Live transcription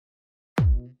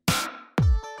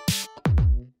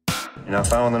You're not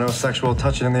following the no sexual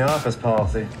touching in the office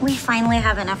policy. We finally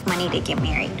have enough money to get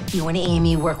married. You and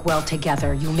Amy work well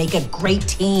together. You make a great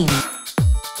team.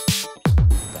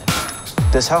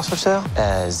 This house for sale?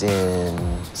 As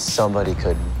in somebody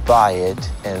could buy it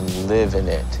and live in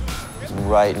it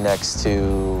right next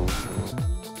to...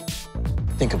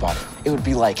 Think about it. It would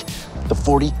be like the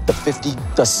 40, the 50,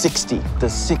 the 60, the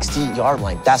 60-yard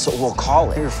line. That's what we'll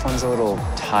call it. Your fun's a little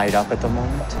tied up at the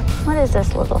moment. What is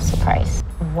this little surprise?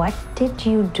 What did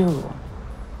you do?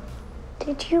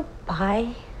 Did you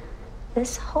buy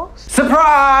this house?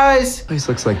 Surprise! Place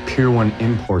looks like Pier 1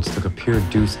 Imports took a Pier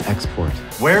Deuce export.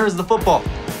 Where is the football?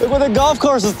 Look what the golf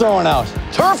course is throwing out.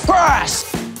 Turf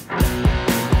grass!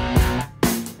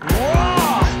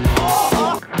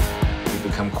 You've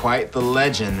become quite the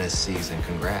legend this season.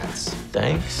 Congrats.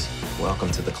 Thanks.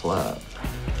 Welcome to the club.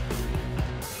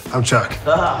 I'm Chuck.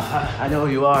 I know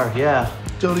who you are, yeah.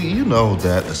 Jody, you know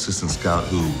that assistant scout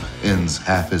who ends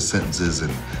half his sentences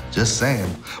and just saying,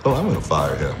 oh, I'm gonna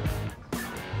fire him.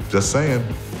 Just saying.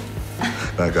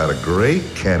 I got a great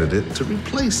candidate to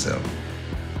replace him.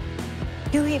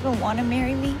 You even want to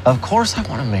marry me? Of course I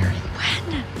want to marry you.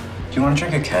 When? Do you want to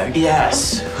drink a keg?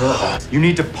 Yes. You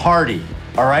need to party,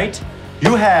 all right?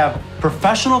 You have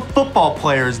professional football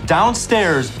players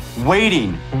downstairs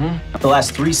waiting. The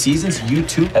last 3 seasons, you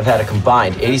two have had a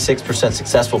combined 86%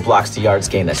 successful blocks to yards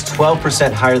gain. That's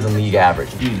 12% higher than league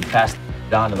average. You need to pass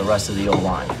it on to the rest of the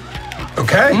O-line.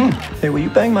 Okay. Hey, will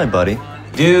you bang my buddy?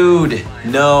 Dude,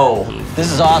 no.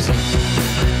 This is awesome.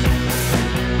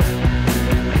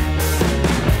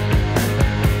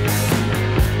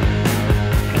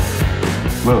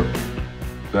 Look,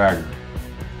 Dagger,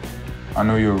 I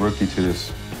know you're a rookie to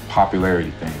this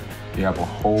popularity thing. You have a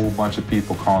whole bunch of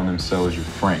people calling themselves your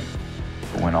friend.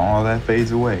 But when all that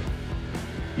fades away,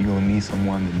 you're gonna need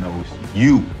someone that knows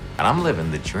you. And I'm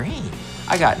living the dream.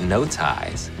 I got no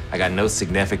ties. I got no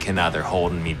significant other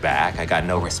holding me back. I got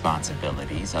no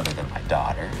responsibilities other than my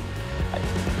daughter.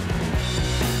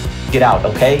 Get out,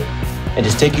 okay? And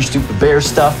just take your stupid bear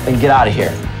stuff and get out of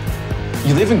here.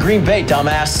 You live in Green Bay,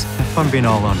 dumbass. Have fun being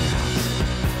all alone in your house.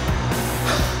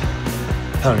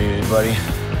 I don't need anybody.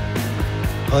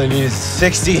 All I need is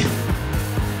 60 in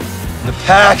the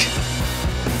pack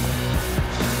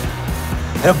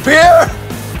and a beer.